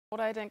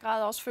Der er i den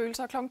grad også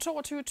følelser. Kl.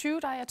 22.20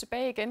 der er jeg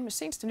tilbage igen med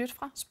seneste nyt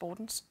fra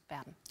sportens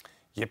verden.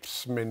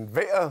 Jeps, men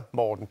vejret,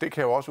 Morten, det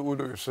kan jo også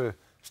udløse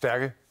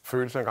stærke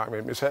følelser en gang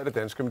imellem, især det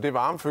danske. Men det er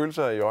varme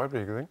følelser i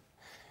øjeblikket, ikke?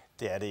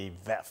 Det er det i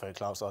hvert fald,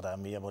 Claus, og der er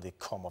mere, hvor det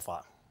kommer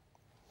fra.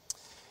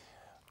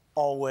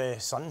 Og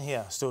sådan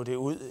her stod det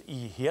ud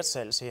i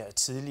Hirtshals her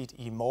tidligt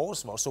i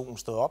morges, hvor solen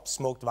stod op.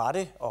 Smukt var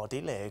det, og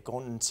det lagde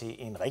grunden til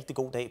en rigtig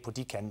god dag på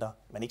de kanter.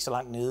 Men ikke så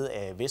langt nede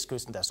af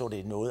vestkysten, der så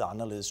det noget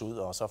anderledes ud.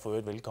 Og så for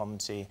øvrigt velkommen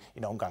til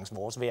en omgangs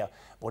vores vejr,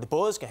 hvor det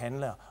både skal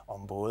handle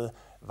om både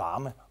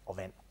varme og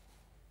vand.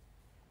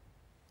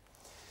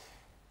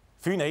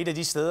 Fyn er et af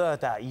de steder,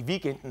 der i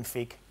weekenden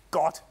fik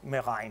godt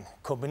med regn.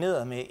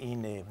 Kombineret med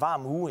en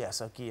varm uge, ja,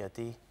 så giver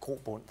det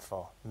grobund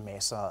for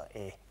masser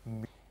af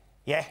myg.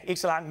 Ja,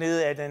 ikke så langt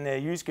nede af den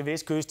jyske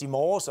vestkyst i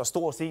morges og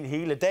stort set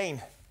hele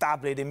dagen, der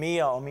blev det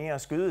mere og mere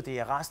skyet. Det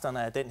er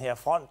resterne af den her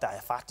front, der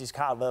faktisk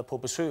har været på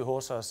besøg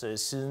hos os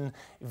siden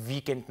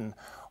weekenden.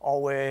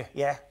 Og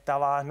ja, der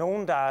var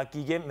nogen, der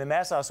gik hjem med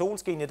masser af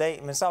solskin i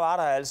dag, men så var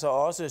der altså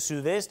også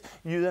sydvest.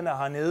 Jyderne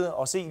hernede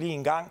og se lige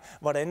en gang,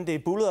 hvordan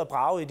det bullede og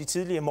bragede i de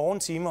tidlige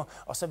morgentimer,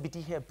 og så vil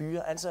de her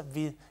byer altså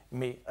ved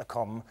med at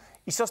komme.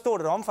 I så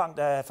stort et omfang,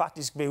 der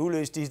faktisk vil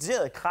udløse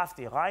decideret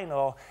kraftig regn,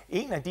 og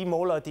en af de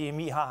målere,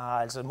 DMI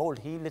har altså målt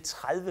hele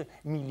 30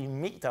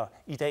 mm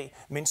i dag,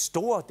 men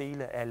store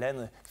dele af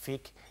landet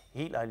fik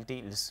helt og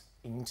aldeles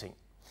ingenting.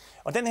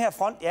 Og den her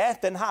front, ja,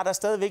 den har der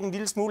stadigvæk en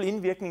lille smule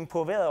indvirkning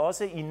på vejret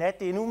også i nat.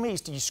 Det er nu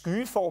mest i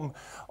skydeform,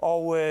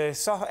 og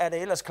så er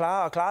det ellers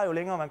klarere og klarere, jo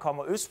længere man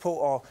kommer østpå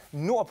og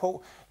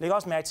nordpå. Læg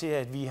også mærke til,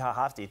 at vi har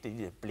haft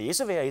et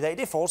blæsevejr i dag.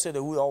 Det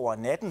fortsætter ud over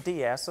natten.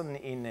 Det er sådan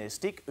en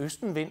stik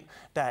østenvind,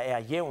 der er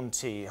jævn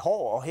til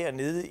hård, og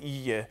hernede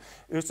i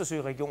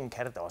Østersøregionen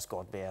kan det da også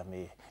godt være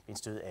med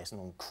vindstød af sådan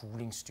nogle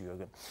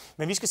kulingsstyrke.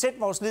 Men vi skal sætte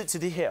vores lid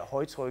til det her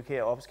højtryk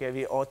heroppe, skal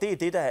vi, og det er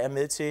det, der er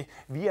med til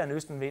via en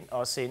østenvind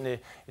at sende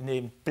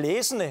en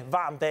blæsende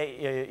varm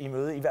dag i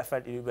møde, i hvert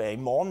fald i løbet af i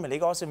morgen, men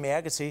læg også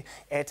mærke til,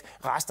 at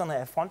resterne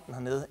af fronten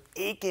hernede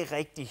ikke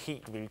rigtig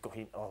helt vil gå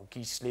hen og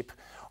give slip.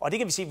 Og det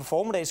kan vi se på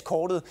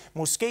formiddagskortet.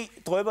 Måske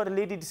drypper det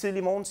lidt i de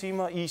tidlige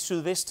morgentimer i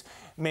sydvest,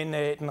 men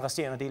den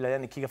resterende del af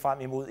landet kigger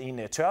frem imod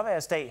en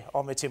tørværsdag,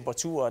 og med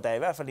temperaturer, der i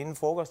hvert fald inden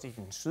frokost i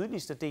den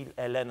sydligste del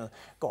af landet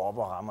går op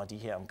og rammer de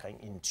her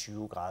omkring en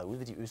 20 grader ude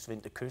ved de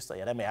østvendte kyster.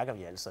 Ja, der mærker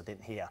vi altså den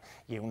her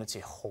jævne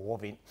til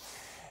hårde vind.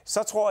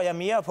 Så tror jeg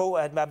mere på,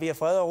 at vi har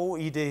fred og ro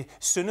i det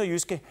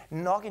sønderjyske.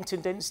 Nok en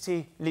tendens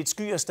til lidt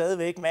skyer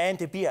stadigvæk, men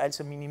det bliver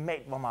altså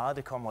minimalt, hvor meget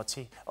det kommer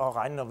til at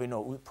regne, når vi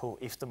når ud på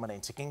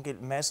eftermiddagen. Til gengæld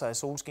masser af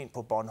solskin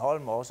på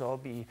Bornholm, og også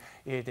oppe i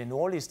det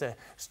nordligste,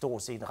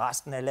 stort set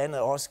resten af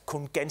landet. Også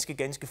kun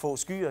ganske få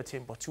skyer og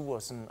temperaturer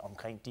sådan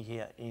omkring de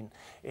her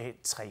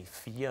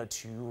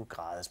 3-24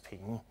 graders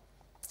penge.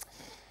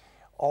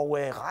 Og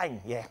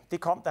regn, ja,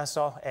 det kom der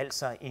så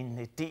altså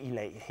en del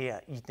af her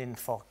i den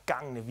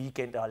forgangne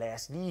weekend, og lad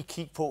os lige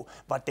kigge på,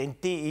 hvordan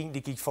det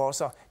egentlig gik for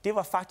sig. Det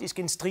var faktisk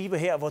en stribe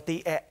her, hvor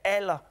det er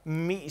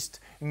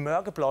allermest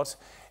mørkeblåt,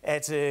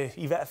 at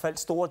i hvert fald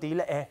store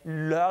dele af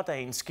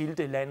lørdagen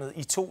skilte landet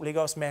i to.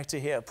 Lægger også mærke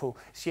til her på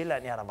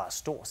Sjælland, ja, der var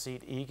stort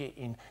set ikke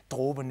en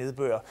dråbe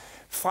nedbør.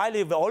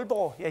 Frejlev ved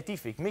Aalborg, ja, de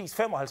fik mest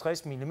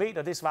 55 mm,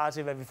 det svarer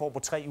til, hvad vi får på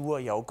 3 uger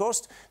i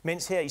august,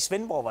 mens her i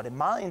Svendborg var det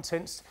meget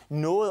intenst,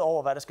 noget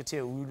over, hvad der skal til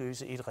at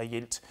udløse et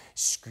reelt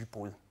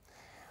skybrud.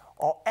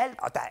 Og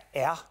der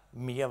er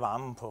mere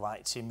varme på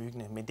vej til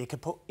myggene, men det kan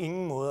på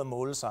ingen måde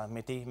måle sig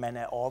med det, man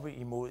er oppe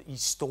imod i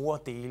store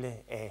dele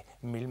af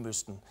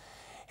Mellemøsten.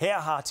 Her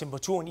har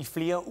temperaturen i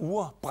flere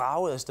uger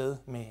braget afsted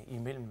med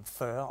imellem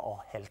 40 og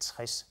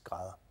 50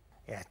 grader.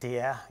 Ja, det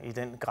er i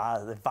den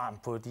grad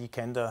varmt på de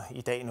kanter.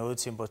 I dag nåede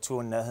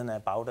temperaturen nærheden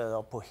af Bagdad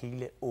op på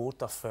hele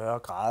 48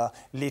 grader.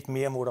 Lidt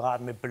mere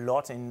moderat med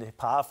blot en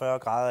par 40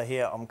 grader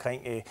her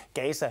omkring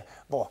Gaza,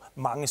 hvor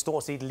mange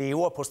stort set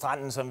lever på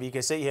stranden, som vi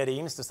kan se her. Det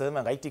eneste sted,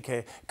 man rigtig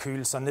kan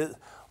køle sig ned.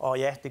 Og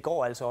ja, det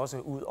går altså også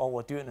ud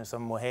over dyrene,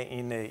 som må have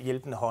en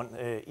hjælpende hånd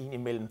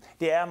indimellem.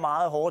 Det er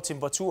meget hårde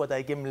temperaturer, der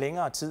igennem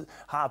længere tid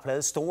har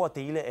plaget store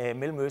dele af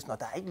Mellemøsten, og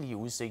der er ikke lige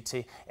udsigt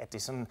til, at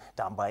det sådan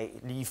damper af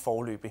lige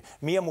forløbig.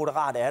 Mere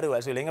moderat er det jo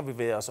altså længere vi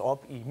bevæger os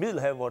op i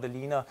Middelhavet, hvor det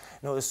ligner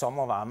noget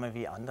sommervarme,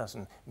 vi andre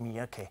sådan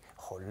mere kan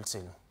holde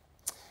til.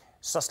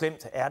 Så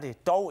slemt er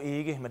det dog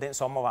ikke med den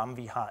sommervarme,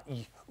 vi har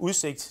i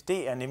udsigt.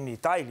 Det er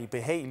nemlig dejligt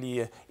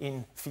behagelige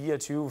en 24-25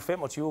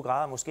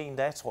 grader, måske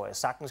endda, tror jeg,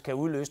 sagtens kan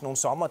udløse nogle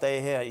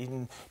sommerdage her i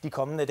de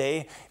kommende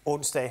dage.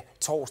 Onsdag,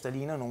 torsdag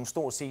ligner nogle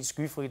stort set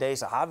skyfri dage,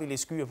 så har vi lidt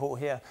skyer på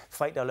her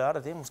fredag og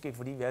lørdag. Det er måske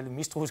fordi, vi er lidt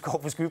mistroiske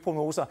over for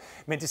skyprognoser,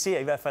 men det ser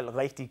i hvert fald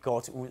rigtig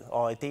godt ud.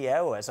 Og det er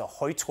jo altså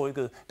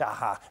højtrykket, der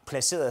har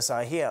placeret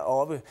sig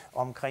heroppe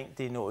omkring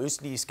det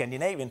nordøstlige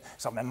Skandinavien,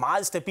 som er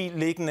meget stabilt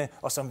liggende,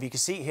 og som vi kan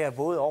se her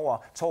både over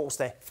over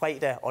torsdag,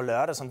 fredag og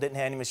lørdag, som den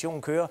her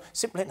animation kører,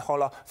 simpelthen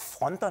holder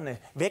fronterne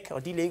væk,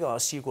 og de ligger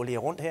og cirkulerer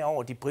rundt her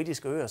over de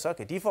britiske øer. Så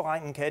kan de få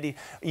regnen, kan de,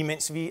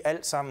 imens vi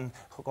alt sammen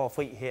går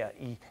fri her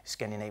i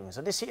Skandinavien.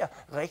 Så det ser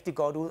rigtig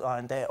godt ud, og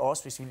endda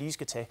også, hvis vi lige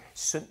skal tage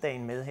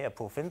søndagen med her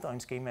på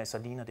 5-døgnsskemaet, så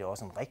ligner det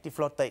også en rigtig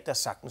flot dag, der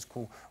sagtens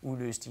kunne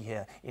udløse de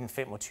her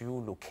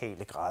 25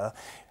 lokale grader.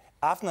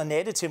 Aften- og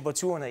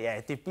nattetemperaturerne,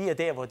 ja, det bliver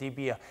der, hvor det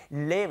bliver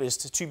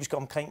lavest, typisk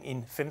omkring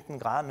en 15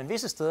 grader. Men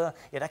visse steder,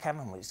 ja, der kan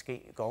man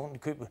måske gå oven i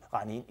købet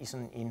rende ind i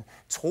sådan en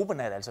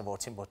tropenat, altså hvor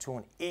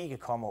temperaturen ikke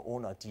kommer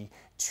under de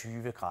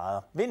 20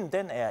 grader. Vinden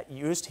den er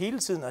i øst hele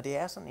tiden, og det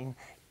er sådan en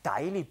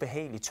dejlig,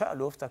 behagelig tør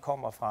luft, der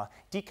kommer fra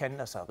de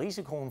kanter, så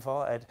risikoen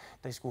for, at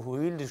det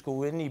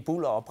skulle ende i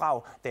buller og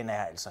brag, den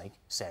er altså ikke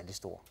særlig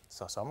stor.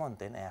 Så sommeren,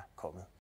 den er kommet.